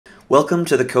Welcome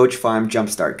to the KogeFarm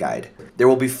Jumpstart Guide. There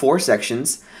will be 4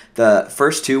 sections. The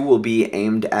first 2 will be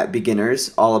aimed at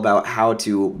beginners, all about how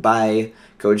to buy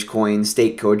KogeCoin,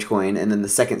 stake KogeCoin, and then the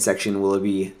second section will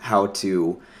be how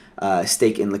to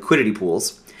stake in liquidity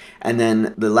pools. And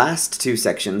then the last 2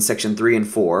 sections, section 3 and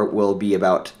 4, will be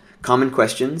about common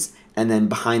questions and then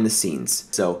behind the scenes.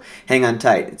 So hang on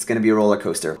tight, it's going to be a roller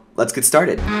coaster. Let's get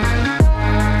started.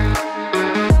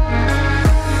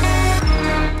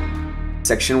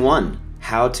 Section 1,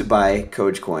 how to buy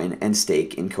KogeCoin and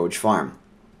stake in KogeFarm.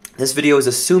 This video is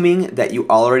assuming that you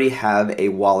already have a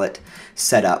wallet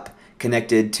set up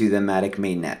connected to the Matic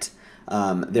mainnet.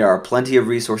 There are plenty of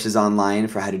resources online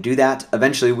for how to do that.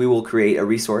 Eventually we will create a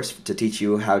resource to teach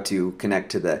you how to connect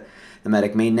to the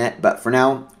Matic mainnet, but for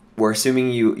now we're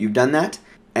assuming you've done that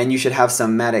and you should have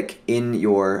some Matic in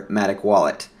your Matic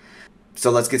wallet. So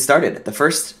let's get started. The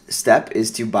first step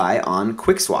is to buy on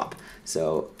QuickSwap.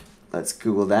 So let's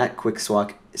Google that.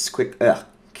 QuickSwap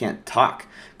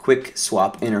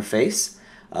interface.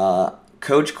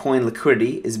 KogeCoin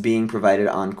liquidity is being provided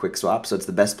on QuickSwap, so it's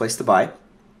the best place to buy.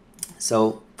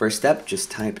 So first step,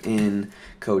 just type in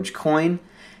KogeCoin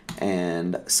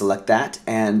and select that,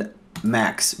 and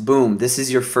max. Boom, this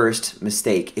is your first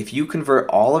mistake. If you convert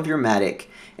all of your Matic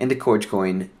into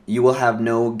KogeCoin, you will have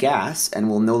no gas and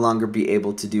will no longer be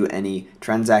able to do any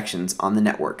transactions on the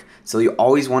network. So you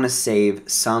always want to save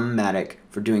some Matic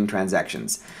for doing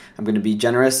transactions. I'm going to be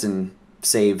generous and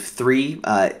save 3.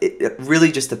 It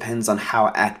really just depends on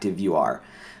how active you are.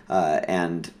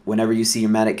 And whenever you see your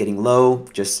Matic getting low,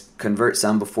 just convert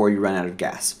some before you run out of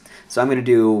gas. So I'm going to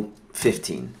do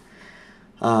 15.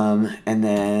 And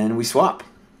then we swap.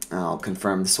 I'll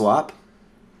confirm the swap.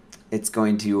 It's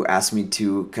going to ask me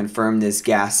to confirm this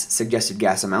suggested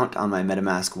gas amount on my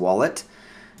Metamask wallet.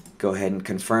 Go ahead and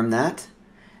confirm that.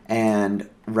 And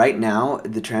right now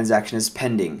the transaction is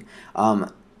pending.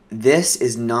 This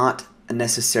is not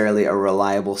necessarily a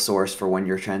reliable source for when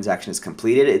your transaction is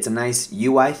completed. It's a nice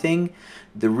UI thing.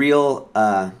 The real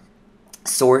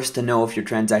source to know if your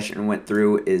transaction went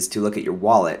through is to look at your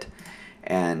wallet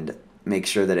and make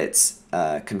sure that it's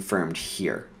confirmed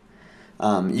here.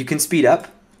 You can speed up.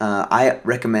 I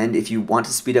recommend, if you want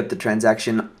to speed up the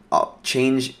transaction,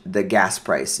 change the gas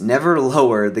price. Never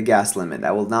lower the gas limit.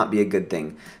 That will not be a good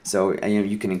thing. So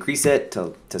you can increase it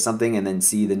to something and then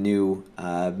see the new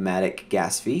Matic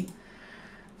gas fee.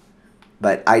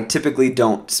 But I typically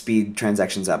don't speed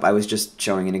transactions up. I was just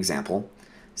showing an example.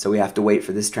 So we have to wait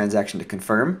for this transaction to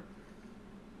confirm.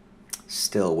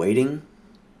 Still waiting.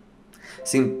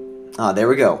 There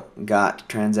we go. Got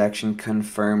transaction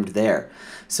confirmed there.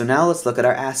 So now let's look at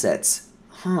our assets.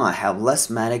 I have less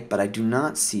Matic, but I do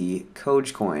not see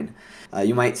KogeCoin.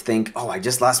 You might think, oh, I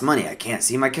just lost money. I can't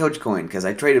see my KogeCoin because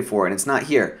I traded for it and it's not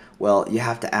here. Well, you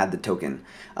have to add the token.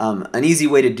 An easy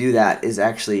way to do that is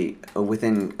actually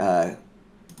within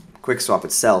QuickSwap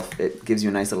itself. It gives you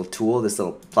a nice little tool, this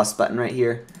little plus button right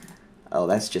here. Oh,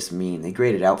 that's just mean. They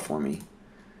grayed it out for me.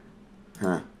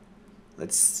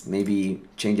 Let's maybe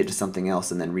change it to something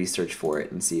else and then research for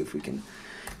it and see if we can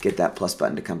get that plus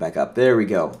button to come back up. There we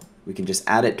go. We can just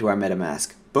add it to our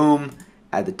Metamask. Boom,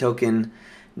 add the token.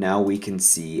 Now we can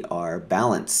see our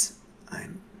balance.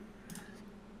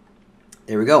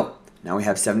 There we go. Now we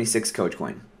have 76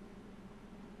 KogeCoin.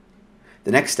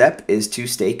 The next step is to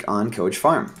stake on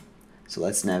KogeFarm. So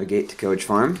let's navigate to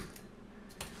KogeFarm.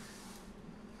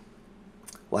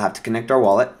 We'll have to connect our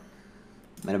wallet.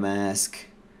 Metamask,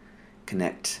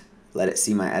 connect, let it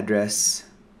see my address.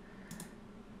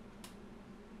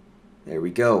 There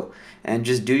we go. And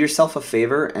just do yourself a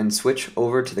favor and switch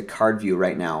over to the card view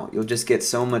right now. You'll just get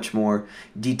so much more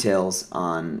details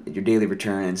on your daily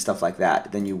return and stuff like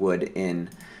that than you would in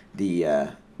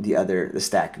the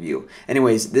stack view.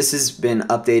 Anyways, this has been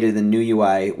updated, the new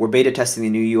UI. We're beta testing the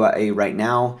new UI right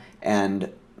now,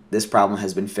 and this problem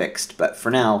has been fixed. But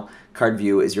for now, card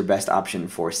view is your best option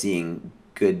for seeing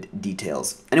good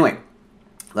details. Anyway,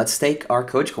 let's stake our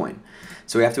KogeCoin.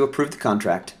 So we have to approve the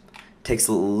contract. Takes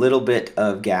a little bit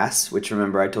of gas, which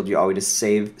remember I told you always to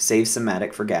save some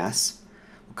Matic for gas.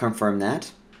 We'll confirm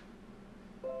that.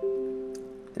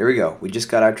 There we go. We just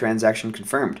got our transaction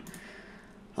confirmed.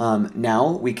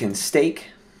 Now we can stake,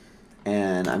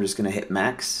 and I'm just going to hit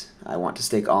max. I want to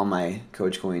stake all my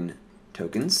KogeCoin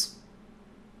tokens.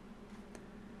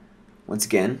 Once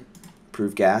again,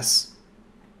 approve gas.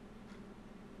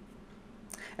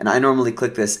 And I normally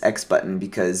click this X button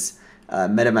because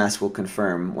Metamask will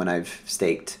confirm when I've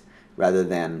staked rather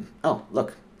than, oh,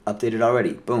 look, updated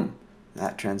already. Boom.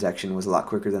 That transaction was a lot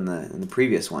quicker than the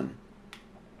previous one.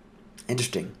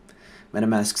 Interesting.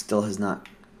 Metamask still has not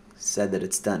said that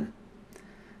it's done.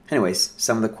 anyways,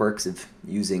 some of the quirks of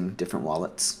using different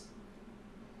wallets.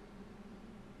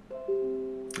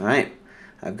 All right,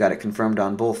 I've got it confirmed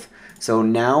on both. So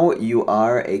now you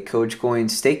are a KogeCoin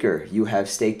staker. You have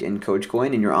staked in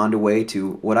KogeCoin and you're on the way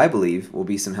to what I believe will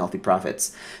be some healthy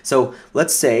profits. So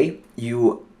let's say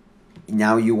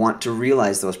now you want to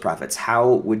realize those profits.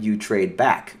 How would you trade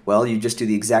back? Well, you just do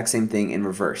the exact same thing in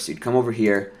reverse. You'd come over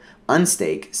here,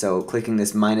 unstake, so clicking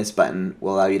this minus button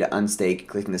will allow you to unstake.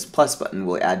 Clicking this plus button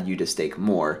will add you to stake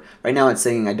more. Right now it's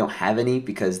saying I don't have any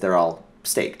because they're all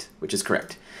staked, which is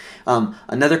correct.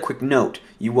 Another quick note,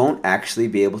 you won't actually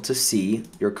be able to see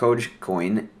your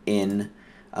KogeCoin in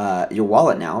your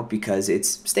wallet now because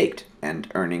it's staked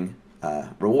and earning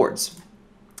rewards.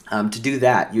 To do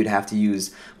that, you'd have to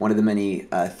use one of the many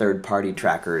third-party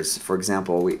trackers. For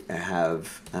example, we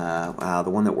have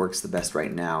the one that works the best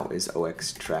right now is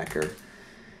OX Tracker.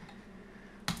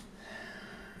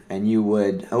 And you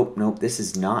would, oh, nope, this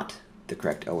is not the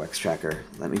correct OX Tracker.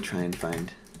 Let me try and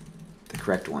find the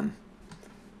correct one.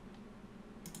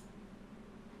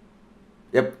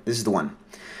 Yep, this is the one.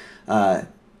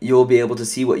 You'll be able to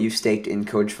see what you've staked in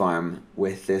KogeFarm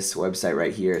with this website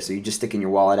right here. So you just stick in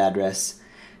your wallet address,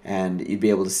 and you'd be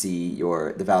able to see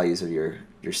the values of your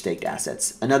staked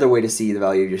assets. Another way to see the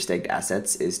value of your staked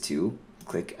assets is to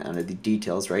click under the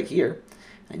details right here,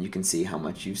 and you can see how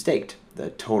much you've staked.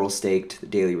 The total staked, the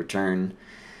daily return.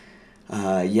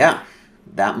 Yeah,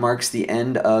 that marks the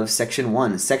end of Section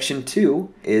 1. Section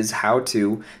 2 is how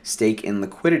to stake in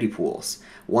liquidity pools,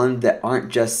 one that aren't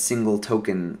just single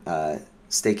token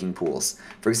staking pools.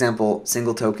 For example,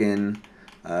 single token,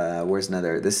 where's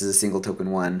another? This is a single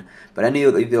token one, but any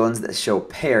of the ones that show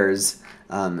pairs,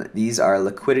 these are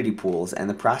liquidity pools, and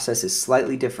the process is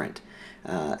slightly different.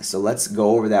 So let's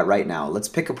go over that right now. Let's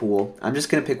pick a pool. I'm just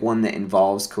going to pick one that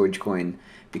involves KogeCoin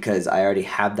because I already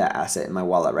have that asset in my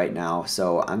wallet right now.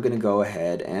 So I'm going to go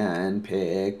ahead and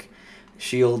pick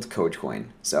Shield KogeCoin.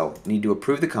 So need to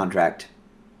approve the contract.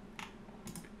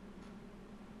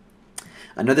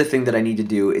 Another thing that I need to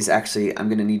do is actually I'm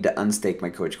going to need to unstake my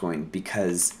KogeCoin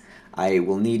because I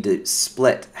will need to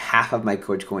split half of my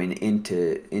KogeCoin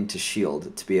into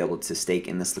Shield to be able to stake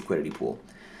in this liquidity pool.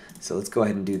 So let's go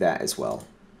ahead and do that as well.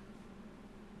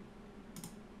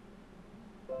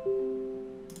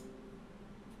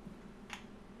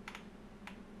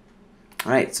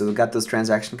 Alright, so we've got those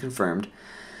transactions confirmed.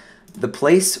 The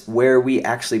place where we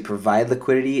actually provide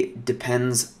liquidity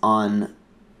depends on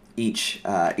each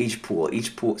vault.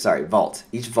 Each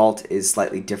vault is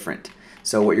slightly different.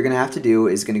 So what you're going to have to do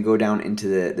is going to go down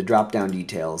into the drop-down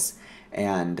details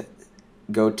and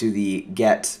go to the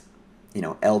get,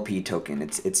 LP token.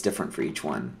 It's different for each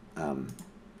one.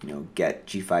 Get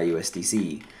GFI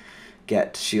USDC,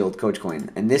 get Shield KogeCoin,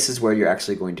 and this is where you're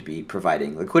actually going to be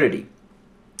providing liquidity.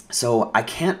 So I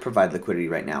can't provide liquidity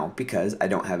right now because I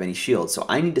don't have any Shield. So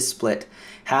I need to split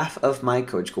half of my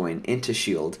KogeCoin into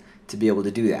Shield to be able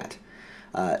to do that.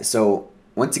 So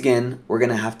once again, we're going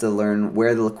to have to learn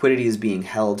where the liquidity is being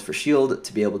held for Shield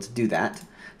to be able to do that.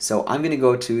 So I'm going to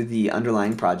go to the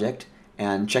underlying project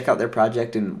and check out their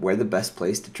project and where the best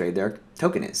place to trade their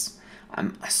token is.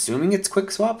 I'm assuming it's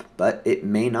QuickSwap, but it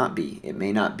may not be. It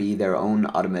may not be their own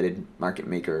automated market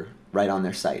maker right on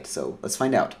their site. So let's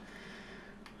find out.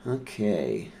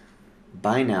 Okay,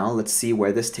 buy now. Let's see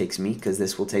where this takes me because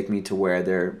this will take me to where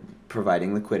they're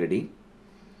providing liquidity.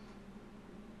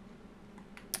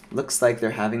 Looks like they're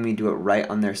having me do it right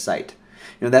on their site.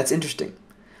 That's interesting.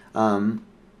 It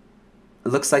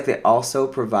looks like they also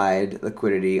provide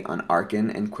liquidity on Arkin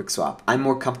and QuickSwap. I'm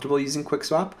more comfortable using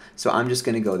QuickSwap, so I'm just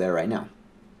going to go there right now.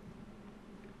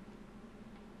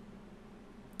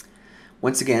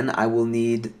 Once again, I will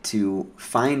need to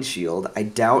find Shield. I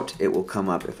doubt it will come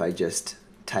up if I just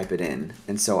type it in.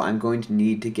 And so I'm going to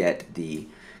need to get the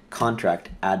contract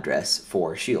address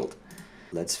for Shield.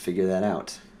 Let's figure that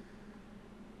out.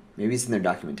 Maybe it's in their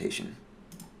documentation.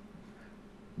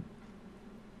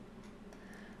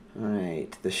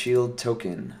 Alright, the Shield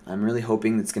token. I'm really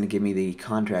hoping it's going to give me the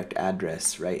contract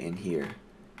address right in here.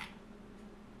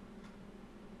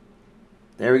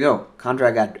 There we go.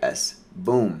 Contract address.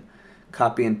 Boom.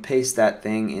 Copy and paste that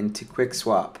thing into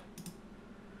QuickSwap.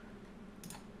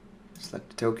 Select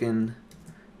the token,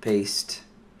 paste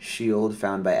Shield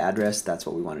found by address. That's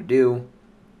what we want to do.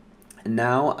 And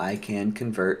now I can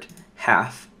convert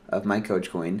half of my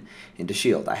KogeCoin into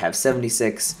Shield. I have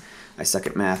 76. I suck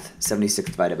at math.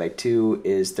 76 divided by 2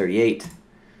 is 38.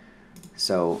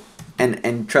 So,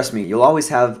 and trust me, you'll always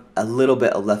have a little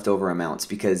bit of leftover amounts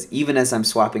because even as I'm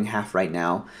swapping half right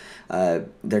now,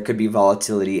 there could be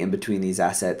volatility in between these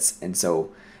assets, and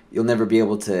so you'll never be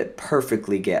able to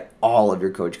perfectly get all of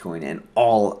your KogeCoin and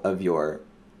all of your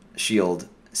shield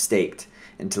staked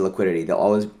into liquidity.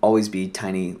 There'll always be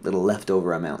tiny little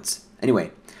leftover amounts.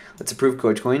 Anyway, let's approve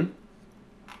KogeCoin.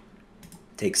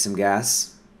 Take some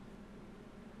gas.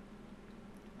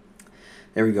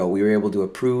 There we go. We were able to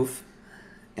approve,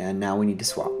 and now we need to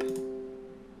swap.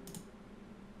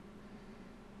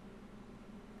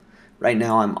 Right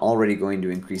now I'm already going to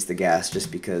increase the gas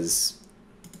just because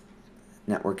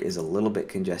network is a little bit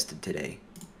congested today.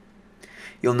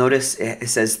 You'll notice it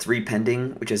says 3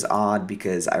 pending, which is odd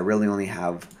because I really only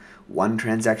have 1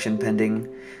 transaction pending,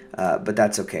 but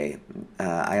that's okay.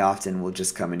 I often will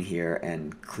just come in here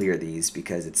and clear these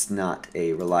because it's not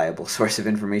a reliable source of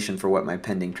information for what my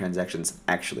pending transactions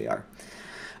actually are.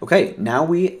 Okay, now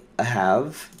we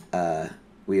have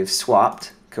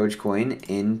swapped KogeCoin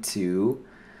into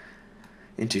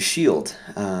Shield,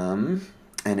 and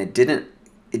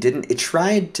it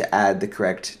tried to add the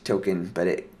correct token, but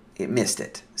it missed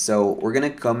it. So we're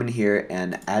gonna come in here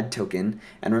and add token,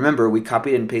 and remember we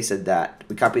copied and pasted that.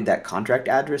 We copied that contract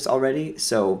address already.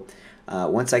 So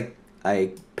once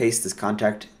I paste this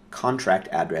contract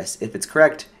address, if it's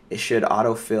correct, it should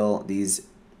autofill these.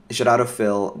 It should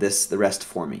autofill the rest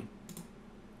for me.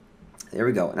 There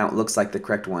we go. Now it looks like the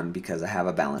correct one because I have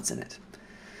a balance in it.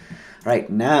 All right,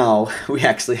 now we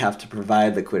actually have to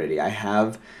provide liquidity. I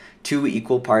have 2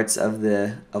 equal parts of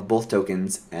both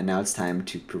tokens, and now it's time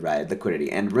to provide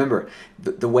liquidity. And remember,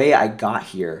 the way I got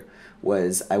here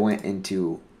was I went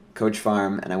into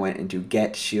KogeFarm and I went into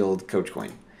Get Shield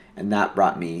KogeCoin, and that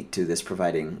brought me to this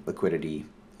providing liquidity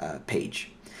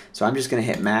page. So I'm just going to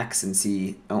hit max and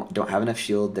see, oh, don't have enough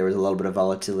shield. There was a little bit of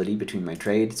volatility between my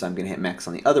trade, so I'm going to hit max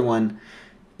on the other one.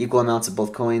 Equal amounts of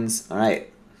both coins. All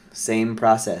right. Same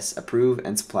process, approve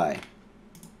and supply.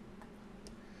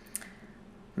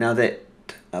 Now that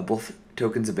both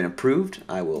tokens have been approved,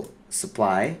 I will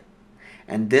supply,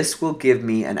 and this will give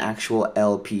me an actual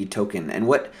LP token. And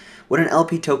what an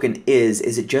LP token is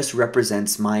it just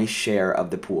represents my share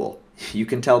of the pool. You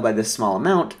can tell by this small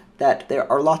amount that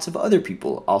there are lots of other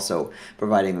people also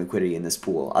providing liquidity in this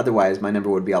pool. Otherwise, my number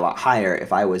would be a lot higher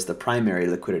if I was the primary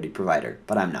liquidity provider,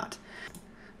 but I'm not.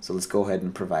 So let's go ahead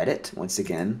and provide it. Once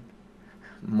again,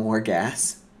 more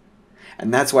gas.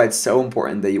 And that's why it's so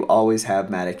important that you always have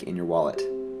Matic in your wallet.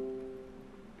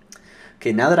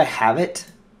 Okay, now that I have it,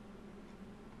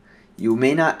 you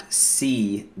may not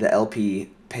see the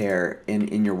LP pair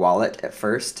in your wallet at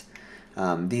first.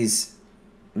 These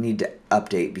need to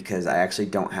update because I actually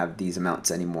don't have these amounts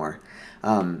anymore.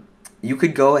 You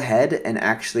could go ahead and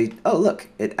actually, oh look,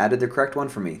 it added the correct one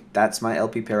for me. That's my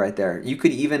LP pair right there. You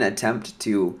could even attempt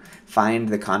to find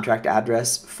the contract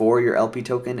address for your LP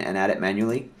token and add it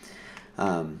manually.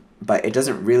 But it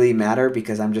doesn't really matter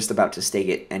because I'm just about to stake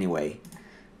it anyway.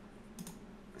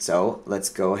 So let's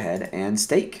go ahead and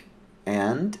stake.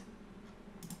 And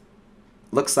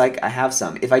looks like I have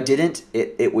some. If I didn't,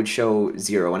 it would show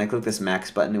 0. When I click this max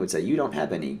button, it would say you don't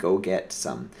have any, go get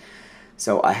some.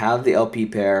 So I have the LP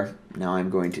pair. Now I'm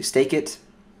going to stake it.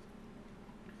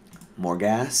 More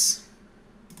gas.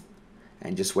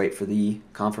 And just wait for the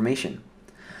confirmation.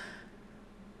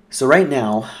 So right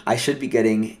now, I should be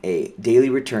getting a daily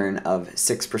return of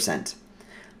 6%.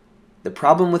 The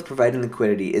problem with providing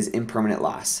liquidity is impermanent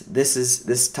loss.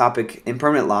 This topic,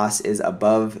 impermanent loss, is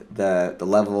above the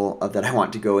level that I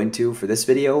want to go into for this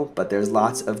video, but there's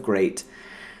lots of great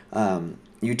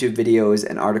YouTube videos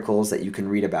and articles that you can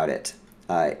read about it.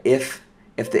 If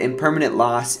the impermanent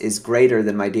loss is greater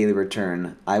than my daily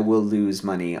return, I will lose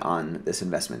money on this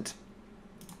investment.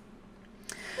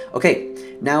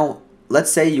 Okay, now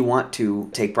let's say you want to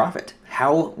take profit.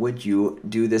 How would you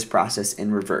do this process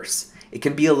in reverse? It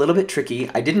can be a little bit tricky.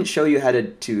 I didn't show you how to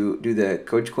do the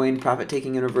KogeCoin profit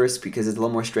taking in reverse because it's a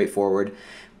little more straightforward,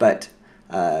 but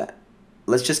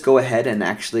let's just go ahead and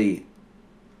actually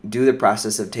do the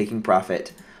process of taking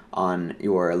profit on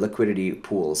your liquidity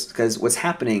pools. Because what's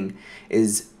happening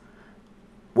is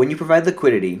when you provide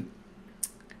liquidity,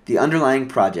 the underlying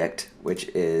project, which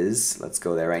is, let's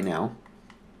go there right now,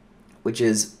 which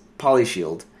is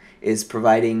PolyShield, is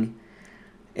providing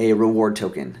a reward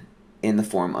token in the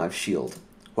form of shield.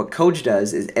 What Koge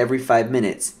does is every 5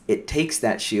 minutes, it takes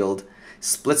that shield,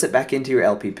 splits it back into your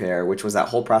LP pair, which was that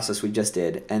whole process we just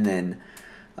did, and then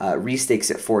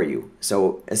restakes it for you.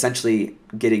 So essentially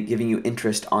giving you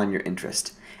interest on your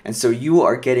interest. And so you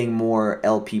are getting more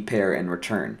LP pair in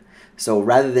return. So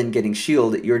rather than getting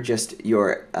shield,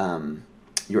 your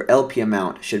LP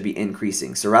amount should be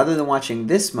increasing. So rather than watching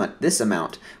this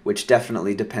amount, which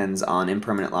definitely depends on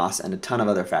impermanent loss and a ton of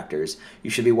other factors, you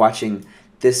should be watching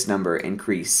this number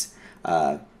increase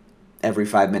every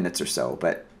 5 minutes or so,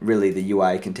 but really the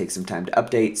UI can take some time to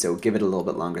update, so give it a little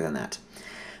bit longer than that.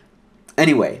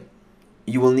 Anyway,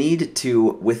 you will need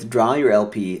to withdraw your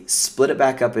LP, split it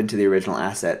back up into the original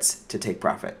assets to take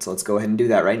profit. So let's go ahead and do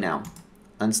that right now.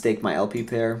 Unstake my LP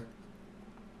pair.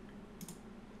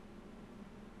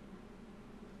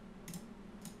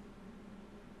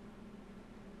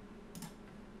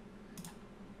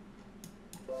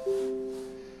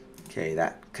 Okay,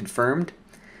 that confirmed.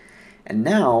 And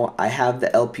now I have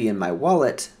the LP in my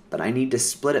wallet, but I need to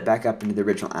split it back up into the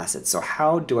original assets. So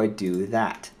how do I do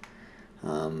that?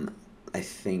 I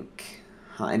think,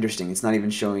 interesting, it's not even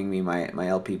showing me my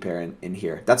LP pair in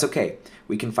here. That's okay.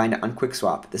 We can find it on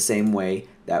QuickSwap the same way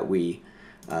that we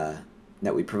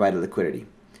provided liquidity.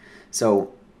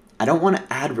 So I don't want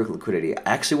to add liquidity. I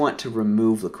actually want to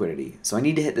remove liquidity. So I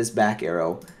need to hit this back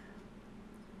arrow,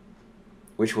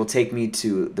 which will take me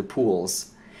to the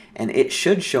pools, and it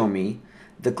should show me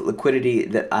the liquidity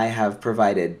that I have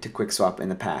provided to QuickSwap in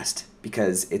the past,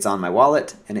 because it's on my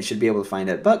wallet and it should be able to find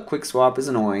it, but QuickSwap is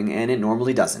annoying and it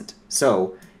normally doesn't.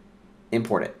 So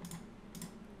import it.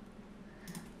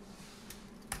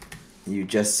 You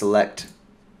just select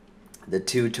the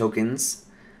 2 tokens.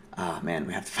 Ah, man,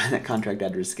 we have to find that contract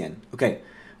address again. Okay,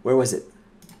 where was it?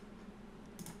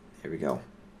 Here we go.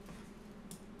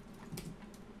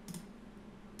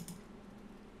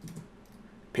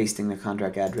 Pasting the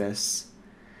contract address,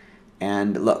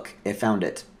 and look, it found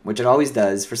it, which it always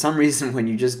does. For some reason, when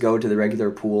you just go to the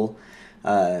regular pool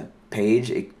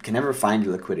page, it can never find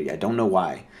your liquidity. I don't know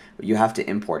why, but you have to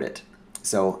import it.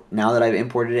 So now that I've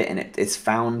imported it and it's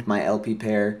found my LP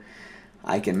pair,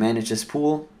 I can manage this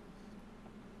pool.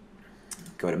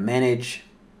 Go to manage.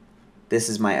 This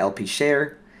is my LP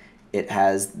share. It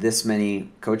has this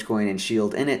many KogeCoin and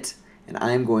Shield in it. And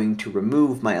I'm going to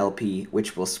remove my LP,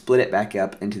 which will split it back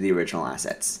up into the original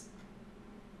assets.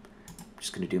 I'm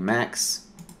just going to do max.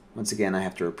 Once again, I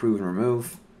have to approve and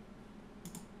remove.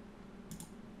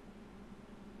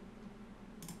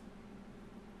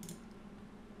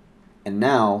 And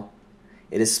now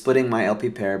it is splitting my LP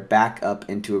pair back up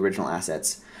into original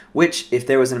assets, which, if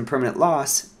there was an impermanent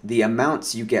loss, the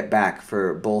amounts you get back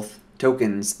for both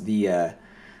tokens, the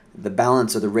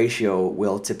balance or the ratio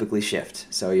will typically shift,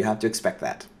 so you have to expect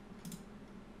that.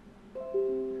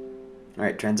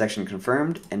 Alright, transaction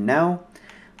confirmed, and now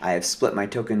I have split my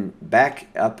token back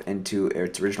up into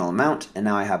its original amount, and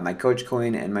now I have my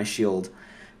KogeCoin and my Shield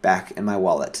back in my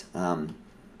wallet.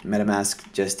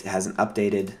 Metamask just hasn't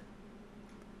updated,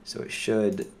 so it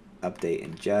should update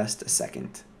in just a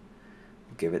second.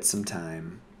 Give it some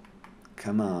time.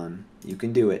 Come on, you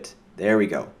can do it. There we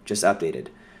go, just updated.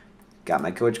 Got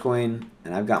my KogeCoin,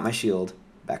 and I've got my Shield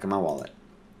back in my wallet.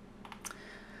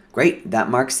 Great, that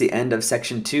marks the end of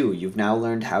section 2. You've now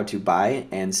learned how to buy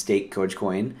and stake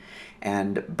KogeCoin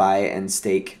and buy and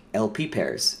stake LP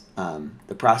pairs.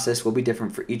 The process will be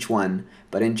different for each one,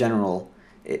 but in general,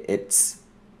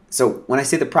 so when I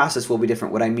say the process will be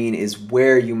different, what I mean is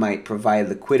where you might provide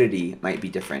liquidity might be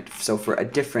different. So for a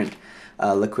different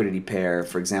liquidity pair,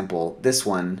 for example, this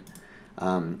one,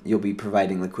 you'll be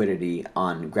providing liquidity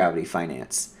on Gravity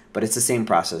Finance. But it's the same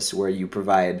process where you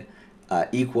provide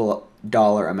equal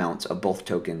dollar amounts of both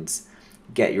tokens,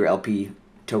 get your LP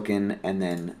token, and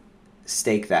then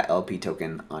stake that LP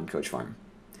token on KogeFarm.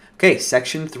 Okay,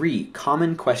 section 3,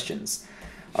 common questions.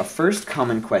 Our first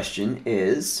common question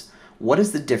is, what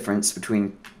is the difference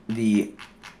between the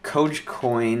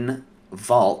KogeCoin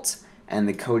vault and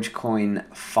the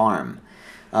KogeCoin farm?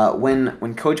 When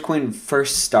KogeCoin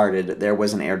first started, there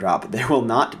was an airdrop. There will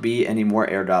not be any more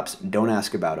airdrops. Don't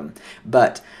ask about them.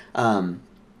 But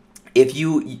if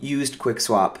you used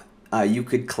QuickSwap, you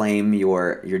could claim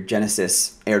your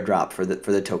Genesis airdrop for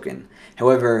the token.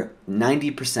 However,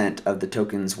 90% of the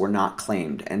tokens were not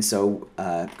claimed, and so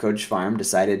KogeFarm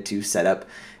decided to set up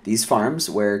these farms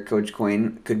where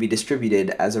KogeCoin could be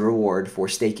distributed as a reward for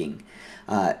staking.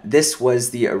 This was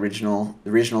the original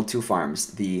 2 farms,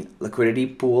 the liquidity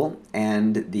pool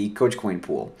and the KogeCoin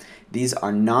pool. These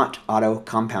are not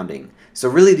auto-compounding. So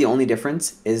really the only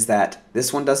difference is that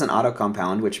this one doesn't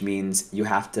auto-compound, which means you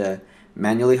have to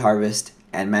manually harvest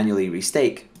and manually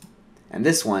restake. And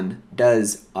this one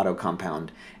does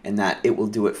auto-compound, in that it will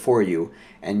do it for you,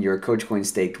 and your KogeCoin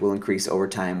staked will increase over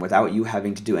time without you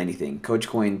having to do anything.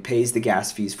 KogeCoin pays the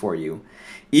gas fees for you,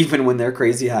 even when they're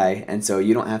crazy high, and so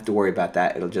you don't have to worry about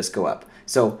that. It'll just go up.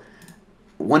 So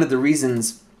one of the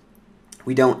reasons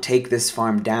we don't take this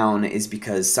farm down is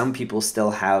because some people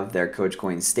still have their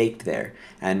KogeCoin staked there,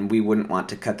 and we wouldn't want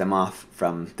to cut them off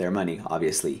from their money,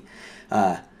 obviously.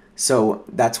 So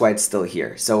that's why it's still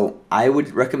here. So I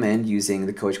would recommend using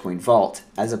the KogeCoin vault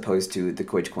as opposed to the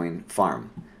KogeCoin farm.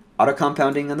 Auto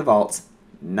compounding on the vault,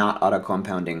 not auto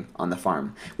compounding on the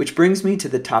farm. Which brings me to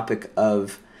the topic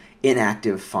of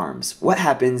inactive farms. What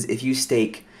happens if you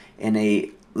stake in a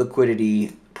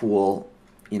liquidity pool,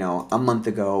 you know, a month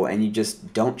ago and you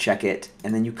just don't check it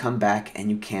and then you come back and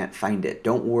you can't find it?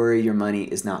 Don't worry, your money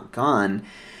is not gone.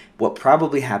 What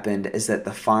probably happened is that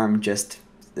the farm just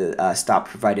stopped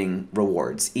providing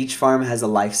rewards. Each farm has a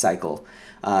life cycle.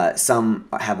 Some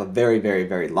have a very, very,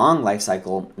 very long life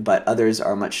cycle, but others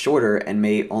are much shorter and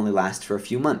may only last for a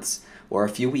few months or a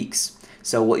few weeks.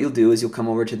 So what you'll do is you'll come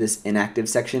over to this inactive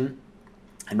section,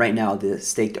 and right now the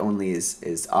staked only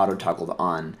is auto toggled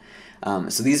on.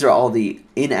 So these are all the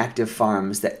inactive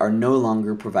farms that are no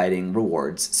longer providing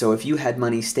rewards. So if you had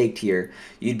money staked here,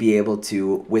 you'd be able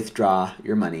to withdraw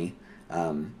your money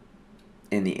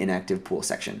in the inactive pool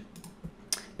section.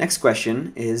 Next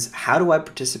question is, how do I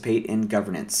participate in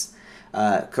governance?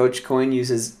 KogeCoin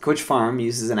KogeFarm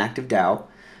uses an active DAO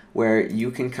where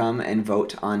you can come and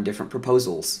vote on different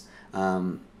proposals.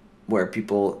 Where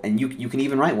people, and you can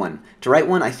even write one. To write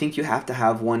one, I think you have to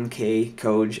have 1K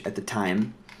Koge at the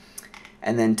time.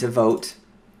 And then to vote,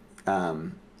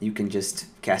 you can just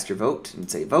cast your vote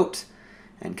and say vote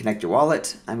and connect your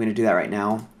wallet. I'm going to do that right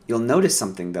now. You'll notice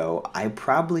something though. I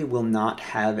probably will not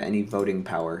have any voting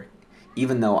power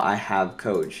even though I have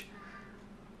Koge.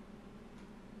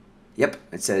 Yep,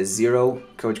 it says 0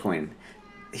 KogeCoin.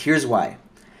 Here's why.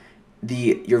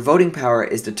 Your voting power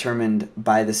is determined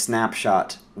by the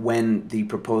snapshot when the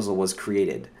proposal was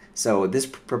created. So this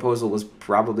proposal was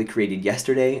probably created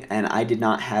yesterday, and I did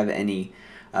not have any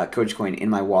KogeCoin in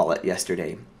my wallet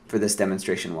yesterday for this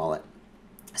demonstration wallet.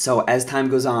 So as time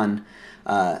goes on,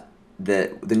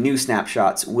 the new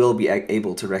snapshots will be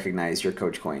able to recognize your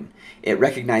KogeCoin. It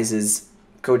recognizes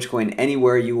KogeCoin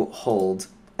anywhere you hold.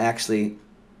 Actually,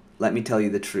 let me tell you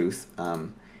the truth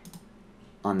on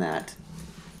that.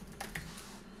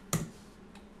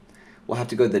 We'll have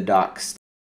to go to the docs.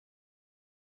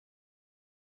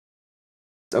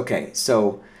 Okay,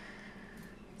 so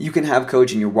you can have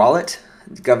Koge in your wallet.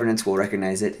 Governance will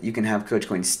recognize it. You can have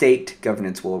KogeCoin staked.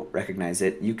 Governance will recognize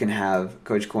it. You can have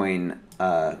KogeCoin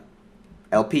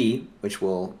LP, which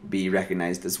will be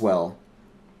recognized as well.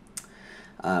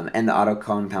 And the auto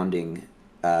compounding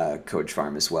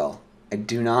KogeFarm as well. I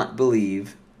do not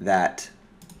believe that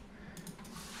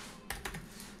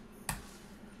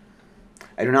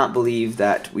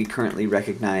we currently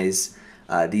recognize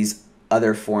these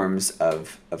other forms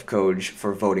of Koge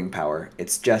for voting power.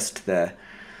 It's just the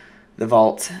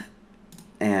vault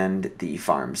and the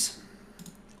farms,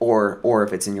 or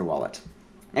if it's in your wallet.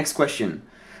 Next question.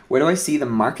 Where do I see the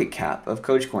market cap of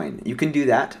KogeCoin? You can do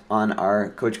that on our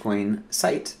KogeCoin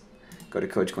site. Go to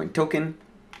KogeCoin token,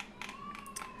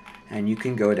 and you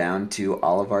can go down to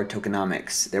all of our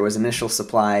tokenomics. There was initial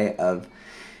supply of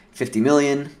 50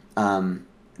 million.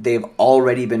 They've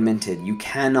already been minted. You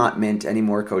cannot mint any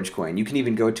more KogeCoin. You can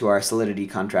even go to our Solidity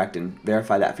contract and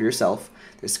verify that for yourself.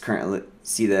 There's currently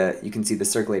you can see the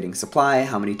circulating supply,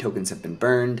 how many tokens have been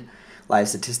burned, live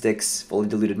statistics, fully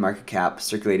diluted market cap,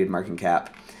 circulated market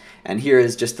cap. And here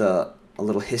is just a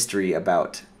little history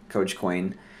about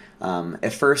KogeCoin.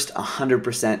 At first,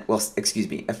 100%, well, excuse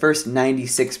me, at first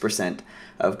 96%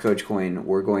 of KogeCoin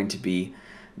were going to be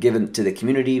given to the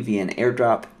community via an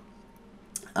airdrop,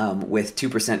 with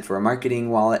 2% for a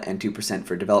marketing wallet and 2%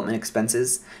 for development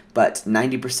expenses. But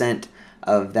 90%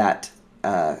 of that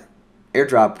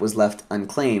airdrop was left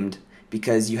unclaimed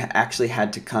because you actually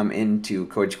had to come into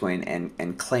KogeCoin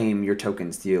and claim your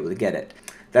tokens to be able to get it.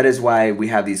 That is why we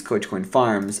have these KogeCoin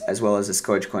farms as well as this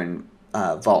KogeCoin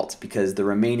vault, because the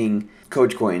remaining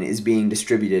KogeCoin is being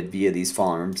distributed via these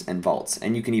farms and vaults.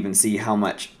 And you can even see how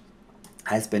much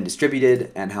has been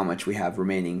distributed and how much we have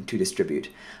remaining to distribute.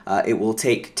 It will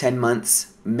take 10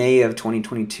 months. May of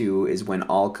 2022 is when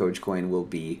all KogeCoin will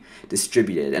be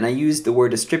distributed. And I use the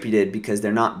word distributed because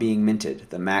they're not being minted.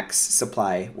 The max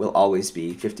supply will always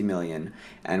be 50 million,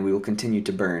 and we will continue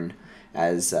to burn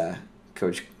as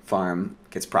KogeFarm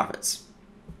gets profits.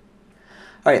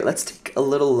 All right, let's take a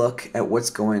little look at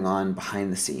what's going on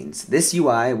behind the scenes. This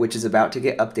UI, which is about to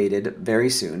get updated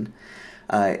very soon,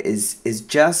 is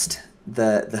just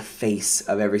the face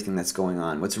of everything that's going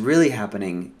on. What's really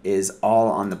happening is all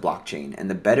on the blockchain, and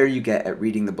the better you get at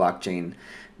reading the blockchain,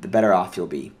 the better off you'll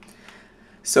be.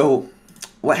 So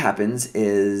what happens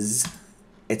is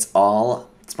it's all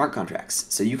smart contracts.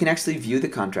 So you can actually view the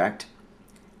contract,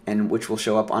 and which will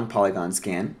show up on Polygon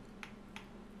scan,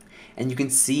 and you can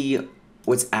see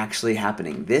what's actually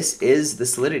happening. This is the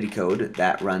Solidity code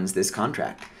that runs this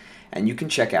contract. and you can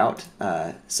check out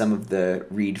some of the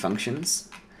read functions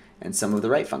and some of the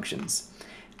write functions.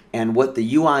 And what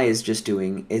the UI is just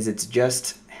doing is it's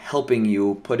just helping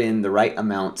you put in the right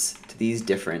amounts to these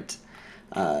different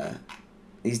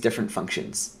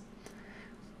functions.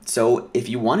 So if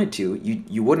you wanted to,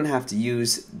 you wouldn't have to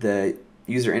use the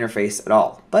user interface at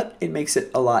all, but it makes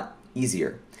it a lot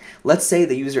easier. Let's say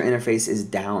the user interface is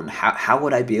down. How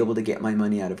would I be able to get my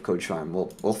money out of KogeFarm?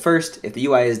 Well, first, if the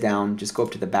UI is down, just go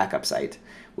up to the backup site,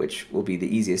 which will be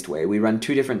the easiest way. We run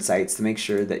 2 different sites to make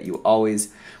sure that you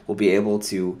always will be able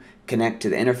to connect to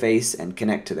the interface and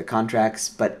connect to the contracts.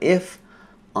 But if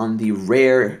on the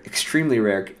rare, extremely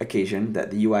rare occasion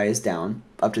that the UI is down,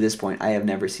 up to this point I have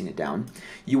never seen it down,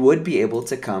 you would be able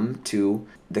to come to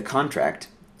the contract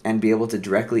and be able to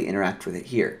directly interact with it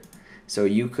here. So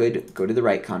you could go to the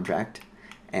write contract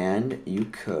and you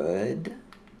could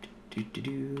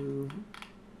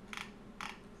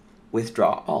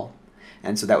withdraw all.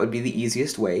 And so that would be the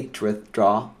easiest way to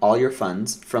withdraw all your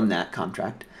funds from that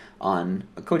contract on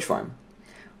a KogeFarm.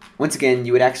 Once again,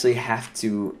 you would actually have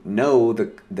to know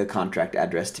the contract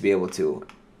address to be able to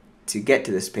get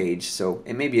to this page, so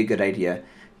it may be a good idea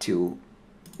to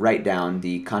write down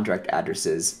the contract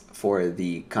addresses for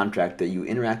the contract that you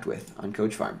interact with on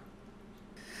KogeFarm.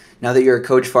 Now that you're a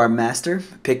KogeFarm master,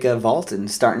 pick a vault and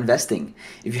start investing.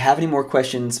 If you have any more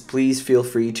questions, please feel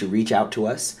free to reach out to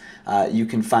us. You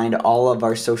can find all of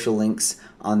our social links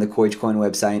on the KogeCoin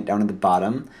website down at the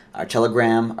bottom. Our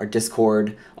Telegram, our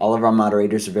Discord, all of our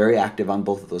moderators are very active on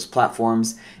both of those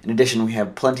platforms. In addition, we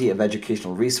have plenty of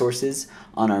educational resources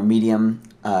on our Medium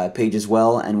page as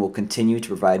well, and we'll continue to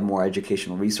provide more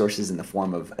educational resources in the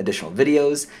form of additional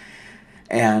videos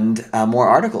and more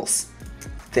articles.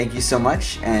 Thank you so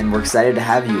much, and we're excited to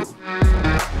have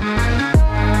you.